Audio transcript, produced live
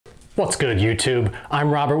What's good, YouTube? I'm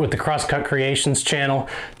Robert with the Crosscut Creations channel.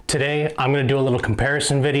 Today I'm going to do a little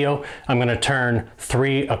comparison video. I'm going to turn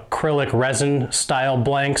 3 acrylic resin style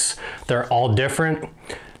blanks. They're all different.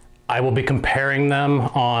 I will be comparing them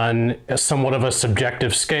on somewhat of a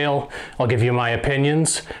subjective scale. I'll give you my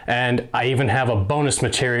opinions, and I even have a bonus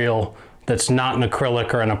material that's not an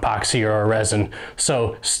acrylic or an epoxy or a resin.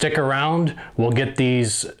 So stick around. We'll get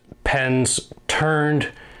these pens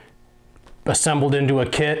turned, assembled into a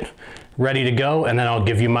kit, ready to go, and then I'll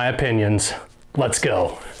give you my opinions. Let's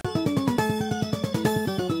go.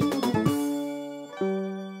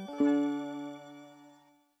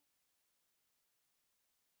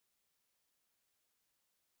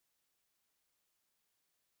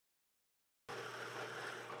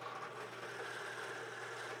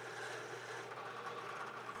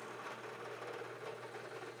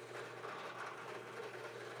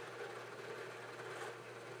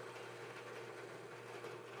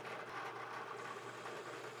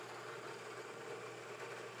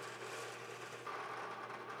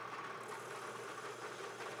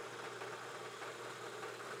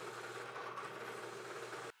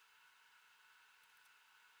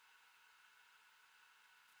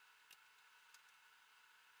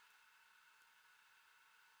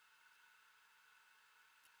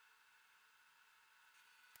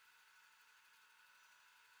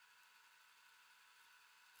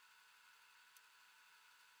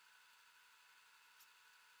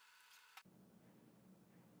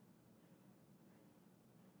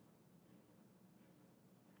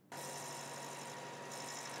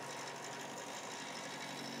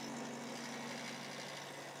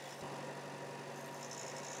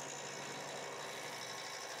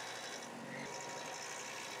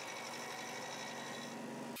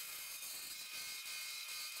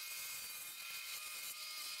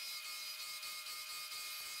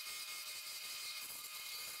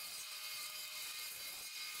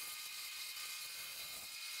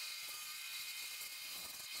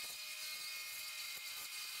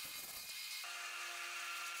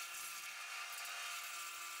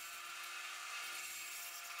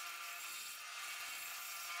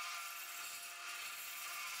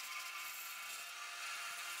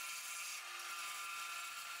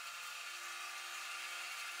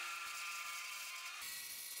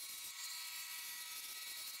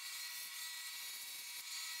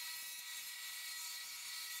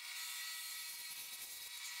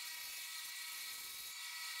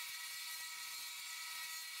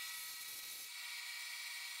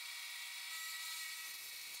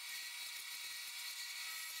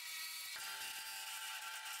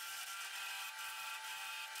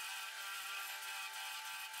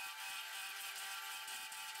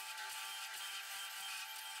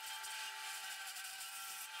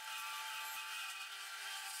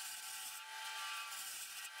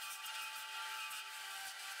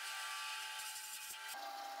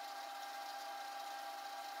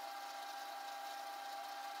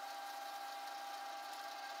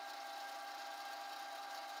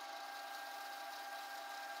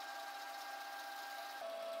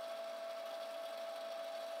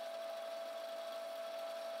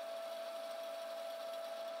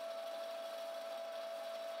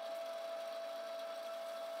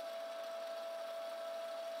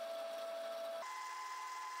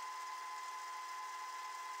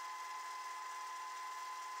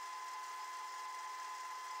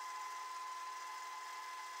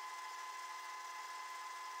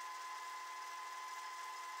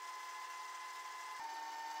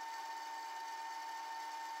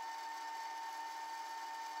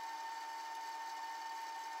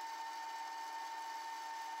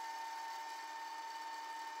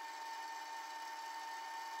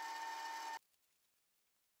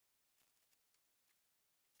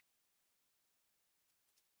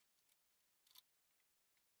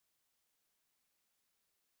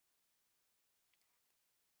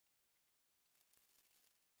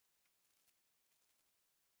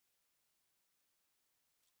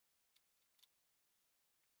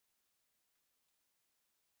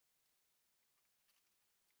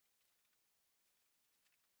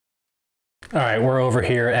 All right, we're over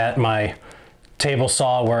here at my table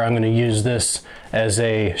saw where I'm going to use this as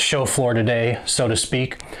a show floor today, so to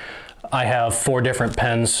speak. I have 4 different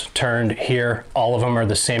pens turned here. All of them are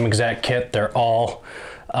the same exact kit. They're all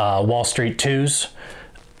Wall Street 2s.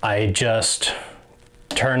 I just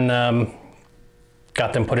turned them,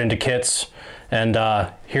 got them put into kits, and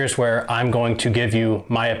here's where I'm going to give you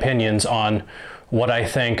my opinions on what I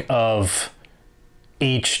think of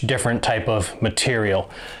each different type of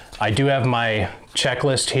material. I do have my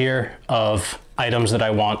checklist here of items that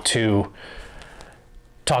I want to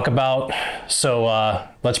talk about. So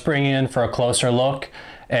let's bring in for a closer look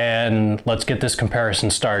and let's get this comparison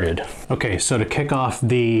started. Okay, so to kick off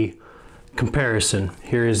the comparison,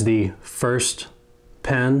 here is the first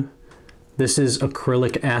pen. This is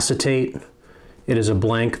acrylic acetate. It is a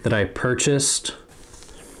blank that I purchased.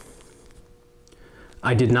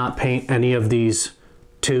 I did not paint any of these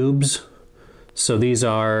tubes, so these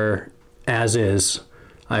are as is.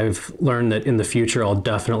 I've learned that in the future I'll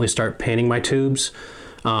definitely start painting my tubes,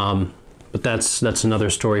 but that's another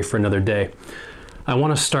story for another day. I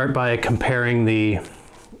want to start by comparing the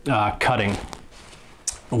cutting.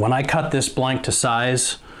 When I cut this blank to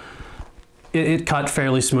size, it cut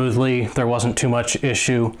fairly smoothly. There wasn't too much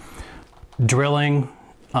issue. Drilling,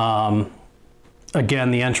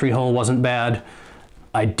 again, the entry hole wasn't bad.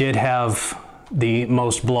 I did have the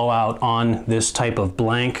most blowout on this type of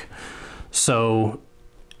blank, so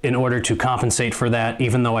in order to compensate for that,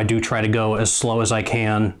 even though I do try to go as slow as I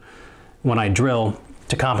can when I drill,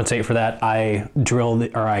 to compensate for that, I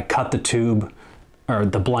cut the tube, or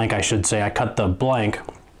the blank I should say, I cut the blank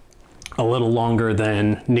a little longer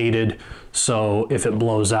than needed, so if it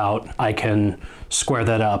blows out, I can square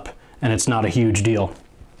that up and it's not a huge deal.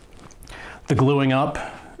 The gluing up,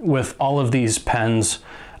 with all of these pens,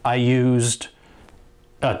 I used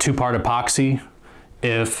a 2-part epoxy.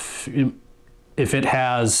 If it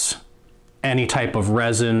has any type of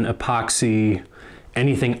resin, epoxy,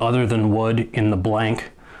 anything other than wood in the blank,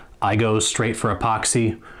 I go straight for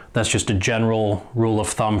epoxy. That's just a general rule of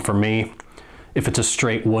thumb for me. If it's a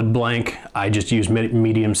straight wood blank, I just use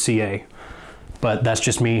medium CA. But that's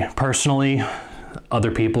just me personally.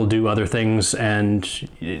 Other people do other things, and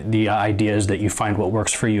the idea is that you find what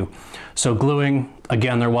works for you. So gluing,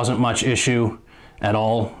 again, there wasn't much issue at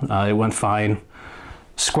all. It went fine.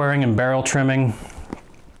 Squaring and barrel trimming,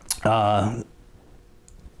 it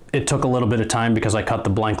took a little bit of time because I cut the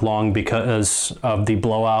blank long because of the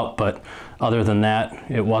blowout, but other than that,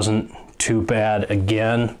 it wasn't too bad.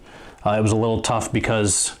 Again, it was a little tough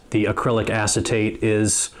because the acrylic acetate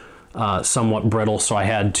is somewhat brittle, so I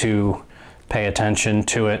had to pay attention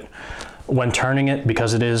to it. When turning it,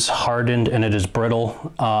 because it is hardened and it is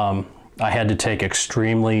brittle, I had to take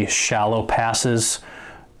extremely shallow passes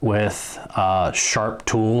with sharp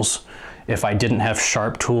tools. If I didn't have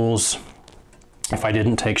sharp tools, if I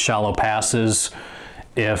didn't take shallow passes,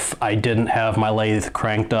 if I didn't have my lathe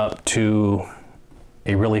cranked up to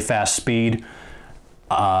a really fast speed,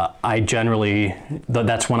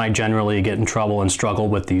 that's when I generally get in trouble and struggle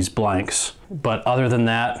with these blanks. But other than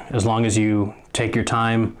that, as long as you take your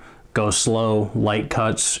time, go slow, light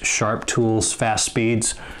cuts, sharp tools, fast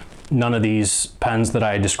speeds, none of these pens that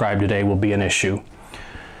I described today will be an issue.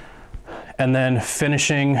 And then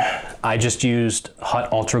finishing, I just used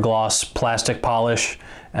Hut Ultra Gloss plastic polish,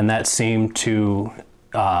 and that seemed to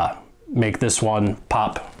make this one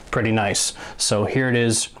pop pretty nice. So here it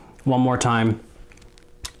is one more time.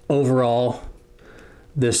 Overall,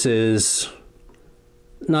 this is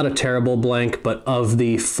not a terrible blank, but of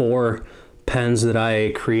the 4 pens that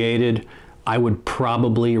I created, I would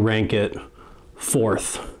probably rank it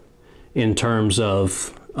 4th in terms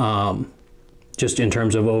of just in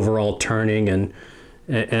terms of overall turning and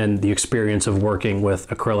the experience of working with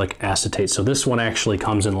acrylic acetate. So this one actually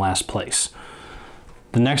comes in last place.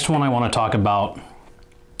 The next one I want to talk about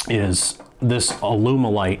is this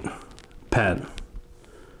Alumilite pen.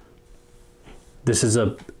 This is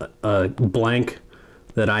a blank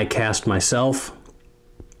that I cast myself.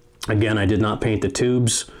 Again, I did not paint the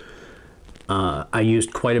tubes. I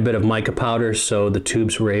used quite a bit of mica powder, so the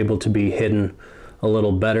tubes were able to be hidden a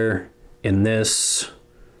little better in this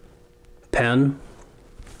pen.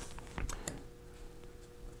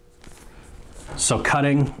 So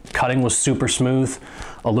cutting was super smooth.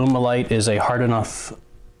 Alumilite is a hard enough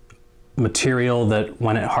material that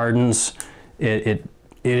when it hardens, it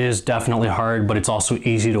is definitely hard, but it's also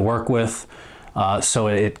easy to work with. So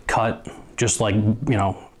it cut just like, you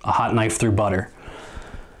know, a hot knife through butter.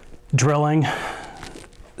 Drilling,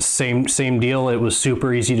 same deal. It was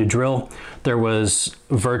super easy to drill. There was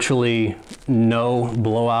virtually no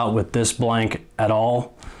blowout with this blank at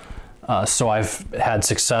all. So I've had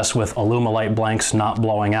success with Alumilite blanks not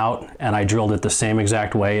blowing out, and I drilled it the same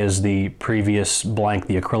exact way as the previous blank,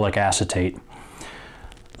 the acrylic acetate.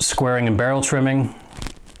 Squaring and barrel trimming,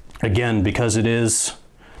 again, because it is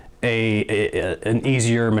an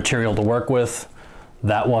easier material to work with,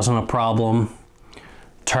 that wasn't a problem.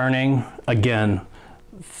 Turning, again,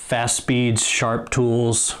 fast speeds, sharp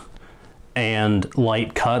tools, and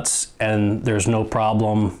light cuts, and there's no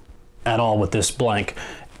problem at all with this blank.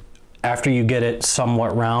 After you get it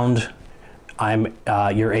somewhat round,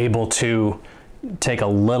 you're able to take a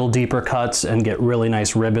little deeper cuts and get really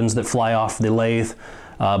nice ribbons that fly off the lathe.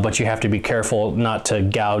 But you have to be careful not to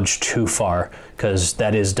gouge too far, because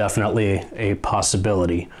that is definitely a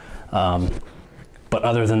possibility. But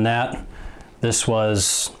other than that, this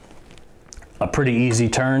was a pretty easy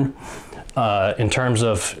turn. In terms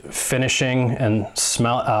of finishing and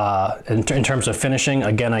smell, in terms of finishing,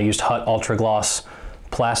 again, I used Hut Ultra Gloss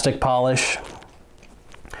plastic polish.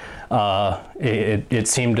 It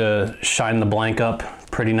seemed to shine the blank up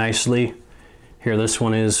pretty nicely. Here, this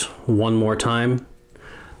one is one more time.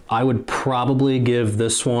 I would probably give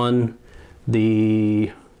this one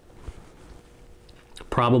the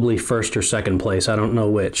probably first or second place. I don't know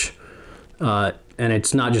which. And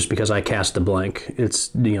it's not just because I cast the blank,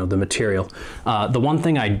 it's, you know, the material. The one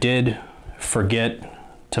thing I did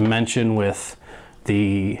forget to mention with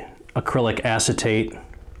the acrylic acetate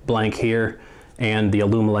blank here and the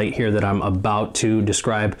Alumilite here that I'm about to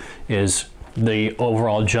describe is the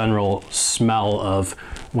overall general smell of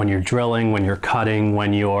when you're drilling, when you're cutting,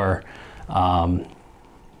 when you're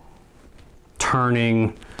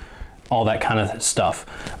turning, all that kind of stuff.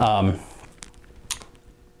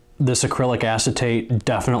 This acrylic acetate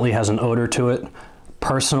definitely has an odor to it.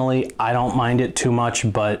 Personally, I don't mind it too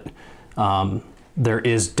much, but there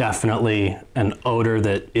is definitely an odor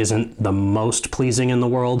that isn't the most pleasing in the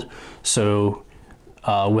world. So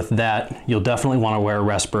with that, you'll definitely want to wear a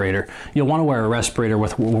respirator. You'll want to wear a respirator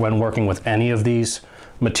when working with any of these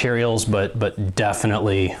materials, but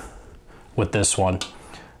definitely with this one.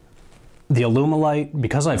 The Alumilite,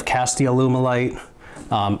 because I've cast the Alumilite,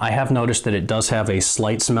 I have noticed that it does have a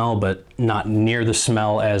slight smell, but not near the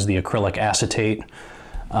smell as the acrylic acetate.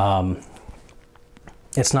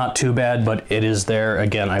 It's not too bad, but it is there.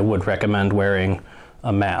 Again, I would recommend wearing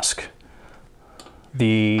a mask.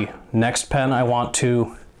 The next pen I want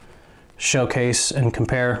to showcase and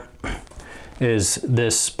compare is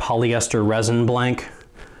this polyester resin blank.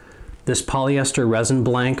 This polyester resin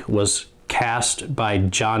blank was cast by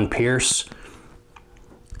John Pierce,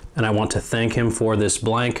 and I want to thank him for this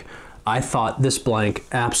blank. I thought this blank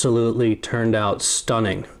absolutely turned out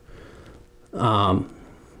stunning.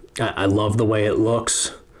 I love the way it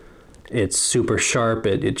looks. It's super sharp,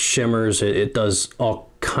 it shimmers, it does all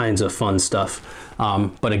kinds of fun stuff.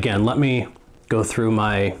 But again, let me go through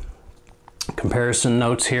my comparison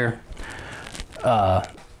notes here.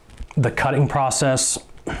 The cutting process,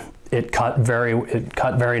 it cut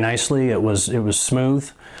very nicely. It was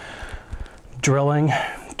smooth. Drilling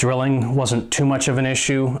wasn't too much of an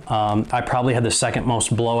issue. I probably had the second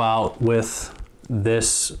most blowout with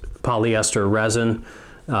this polyester resin,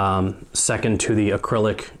 second to the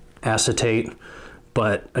acrylic acetate.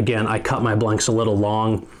 But again, I cut my blanks a little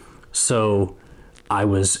long, so I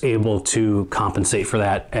was able to compensate for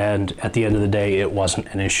that. And at the end of the day, it wasn't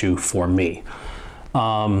an issue for me.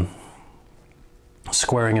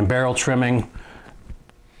 Squaring and barrel trimming,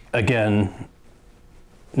 again,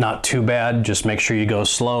 not too bad. Just make sure you go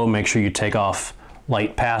slow, make sure you take off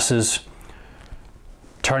light passes.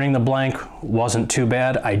 Turning the blank wasn't too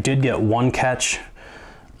bad. I did get one catch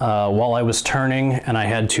while I was turning, and I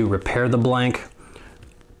had to repair the blank.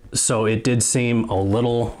 So it did seem a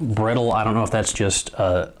little brittle. I don't know if that's just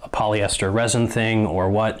a polyester resin thing or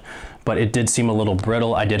what, but it did seem a little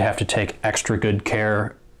brittle. I did have to take extra good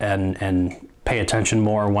care and pay attention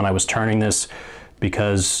more when I was turning this,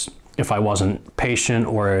 because if I wasn't patient,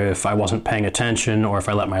 or if I wasn't paying attention, or if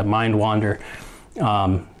I let my mind wander,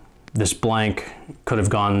 this blank could have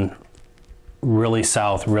gone really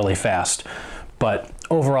south really fast. But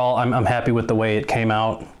overall, I'm happy with the way it came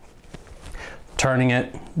out. Turning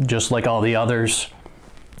it, just like all the others,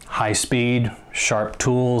 high speed, sharp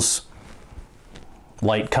tools,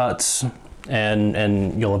 light cuts,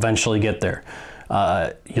 and you'll eventually get there.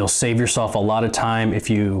 You'll save yourself a lot of time if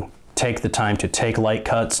you take the time to take light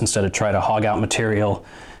cuts instead of try to hog out material,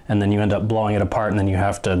 and then you end up blowing it apart, and then you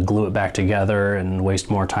have to glue it back together and waste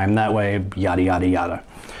more time that way, yada, yada,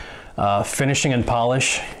 yada. Finishing and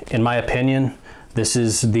polish, in my opinion, this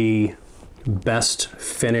is the best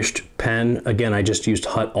finished pen. Again, I just used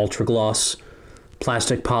Hut Ultra Gloss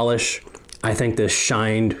plastic polish. I think this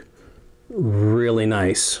shined really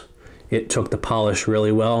nice. It took the polish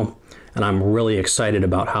really well, and I'm really excited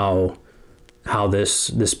about how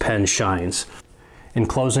this pen shines. In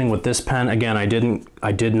closing with this pen, again, I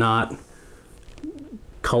did not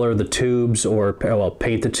color the tubes or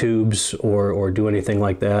paint the tubes or do anything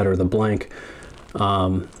like that, or the blank.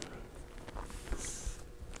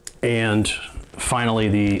 And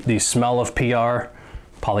finally, the smell of PR,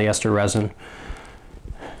 polyester resin.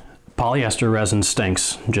 Polyester resin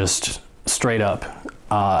stinks, just straight up.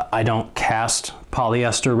 I don't cast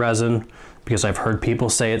polyester resin, because I've heard people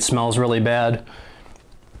say it smells really bad.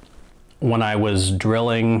 When I was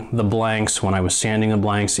drilling the blanks, when I was sanding the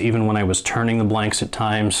blanks, even when I was turning the blanks at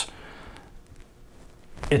times,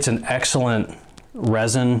 it's an excellent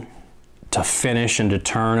resin to finish and to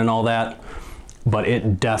turn and all that, but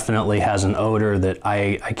it definitely has an odor that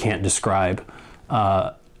I can't describe.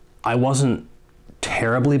 I wasn't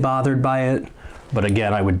terribly bothered by it, but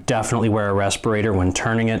again, I would definitely wear a respirator when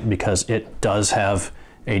turning it because it does have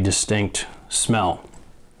a distinct smell.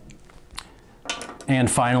 And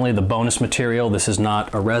finally, the bonus material. This is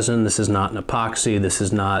not a resin, this is not an epoxy, this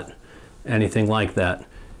is not anything like that.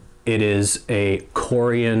 It is a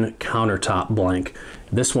Corian countertop blank.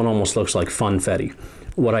 This one almost looks like funfetti.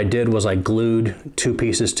 What I did was I glued two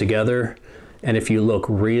pieces together, and if you look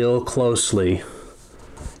real closely,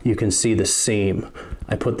 you can see the seam.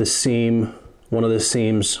 I put the seam, one of the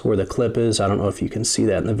seams where the clip is, I don't know if you can see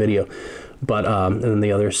that in the video, but and then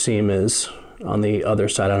the other seam is on the other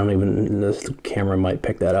side. I don't even, the camera might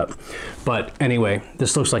pick that up. But anyway,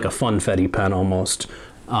 this looks like a funfetti pen almost.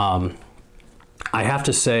 I have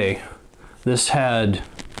to say, this had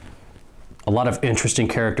a lot of interesting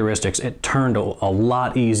characteristics. It turned a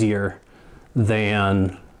lot easier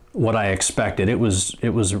than what I expected. It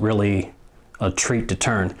was really a treat to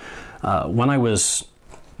turn. When I was,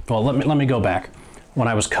 well, let me go back. When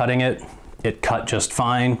I was cutting it, it cut just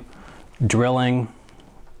fine. Drilling,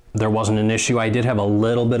 there wasn't an issue. I did have a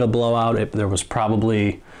little bit of blowout. There was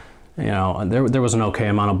probably, you know, there was an okay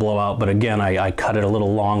amount of blowout, but again, I cut it a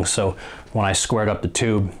little long, so when I squared up the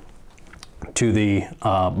tube to the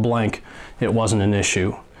blank, it wasn't an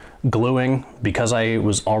issue. Gluing, because I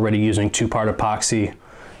was already using 2-part epoxy,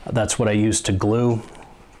 that's what I used to glue.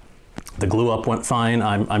 The glue up went fine.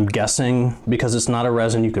 I'm guessing because it's not a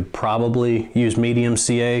resin, you could probably use medium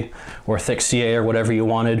CA or thick CA or whatever you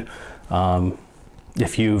wanted.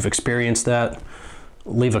 If you've experienced that,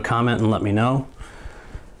 leave a comment and let me know.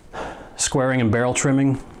 Squaring and barrel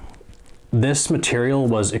trimming. This material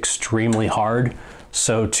was extremely hard,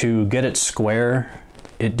 so to get it square,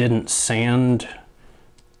 it didn't sand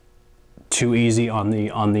too easy on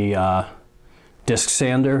the disc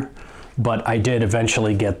sander, but I did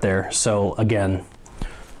eventually get there. So again,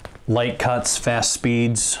 light cuts, fast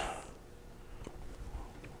speeds,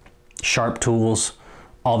 sharp tools,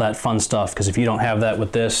 all that fun stuff, because if you don't have that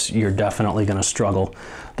with this, you're definitely going to struggle.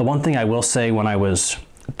 The one thing I will say when I was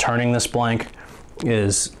turning this blank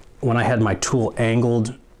is when I had my tool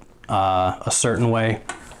angled a certain way,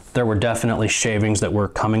 there were definitely shavings that were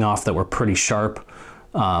coming off that were pretty sharp.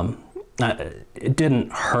 It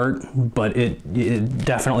didn't hurt, but it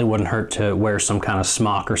definitely wouldn't hurt to wear some kind of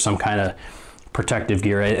smock or some kind of protective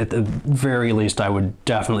gear. At the very least, I would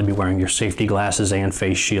definitely be wearing your safety glasses and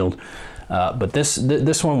face shield. But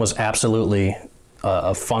this one was absolutely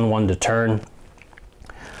a fun one to turn.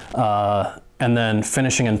 And then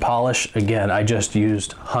finishing and polish, again, I just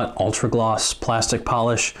used Hutt Ultra Gloss plastic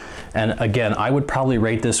polish. And again, I would probably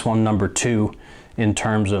rate this one number 2 in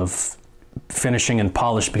terms of finishing and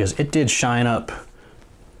polish, because it did shine up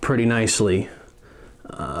pretty nicely.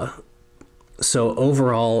 So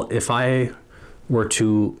overall, if I were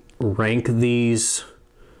to rank these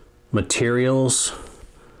materials,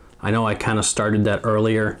 I know I kind of started that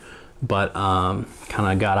earlier, but kind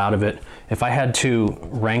of got out of it. If I had to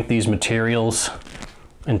rank these materials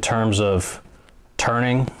in terms of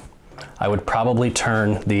turning, I would probably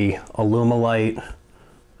turn the Alumilite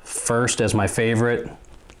first as my favorite,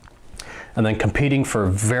 and then competing for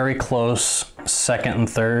very close second and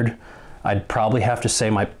third, I'd probably have to say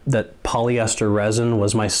that polyester resin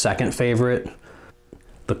was my second favorite.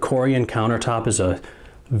 The Corian countertop is a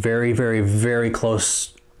very, very, very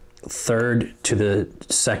close third to the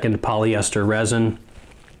second polyester resin.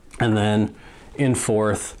 And then in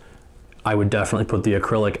fourth, I would definitely put the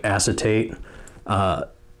acrylic acetate.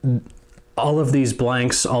 All of these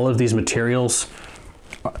blanks, all of these materials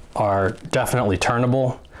are definitely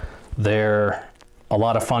turnable. They're a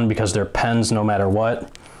lot of fun because they're pens no matter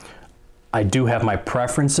what. I do have my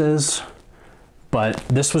preferences, but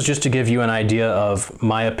this was just to give you an idea of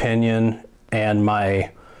my opinion and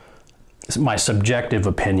my subjective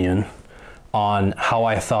opinion on how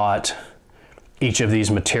I thought each of these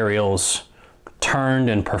materials turned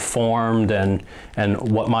and performed, and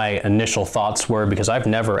what my initial thoughts were, because I've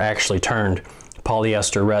never actually turned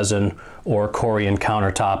polyester resin or Corian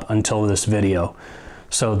countertop until this video.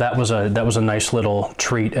 So that was a nice little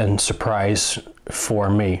treat and surprise for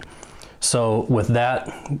me. So with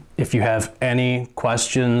that, if you have any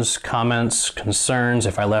questions, comments, concerns,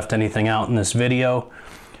 if I left anything out in this video,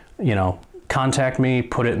 you know, contact me,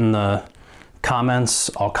 put it in the comments,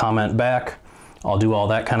 I'll comment back. I'll do all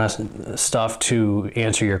that kind of stuff to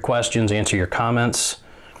answer your questions, answer your comments.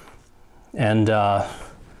 And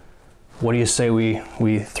what do you say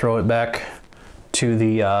we throw it back to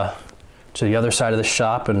the other side of the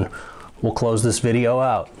shop and we'll close this video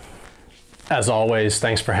out. As always,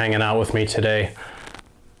 thanks for hanging out with me today.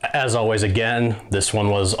 As always, again, this one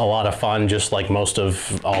was a lot of fun, just like most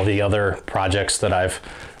of all the other projects that I've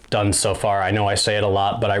done so far. I know I say it a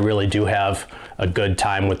lot, but I really do have a good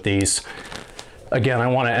time with these. Again, I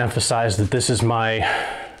want to emphasize that this is my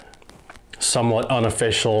somewhat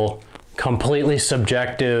unofficial, completely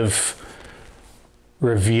subjective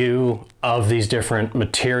review of these different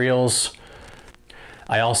materials.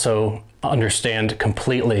 I also understand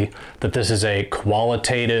completely that this is a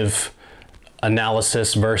qualitative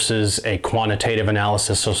analysis versus a quantitative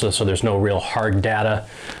analysis, so there's no real hard data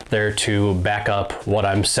there to back up what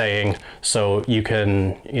I'm saying. So you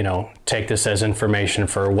can, take this as information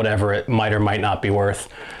for whatever it might or might not be worth.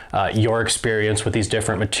 Your experience with these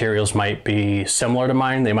different materials might be similar to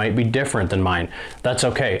mine, they might be different than mine. That's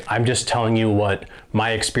okay. I'm just telling you what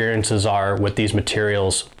my experiences are with these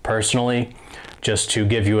materials personally, just to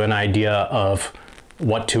give you an idea of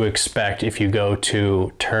what to expect if you go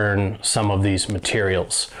to turn some of these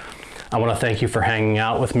materials. I want to thank you for hanging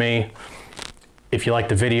out with me. If you like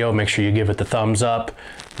the video, make sure you give it the thumbs up.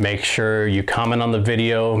 Make sure you comment on the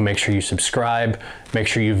video. Make sure you subscribe. Make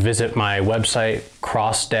sure you visit my website,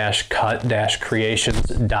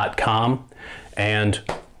 cross-cut-creations.com, and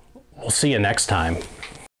we'll see you next time.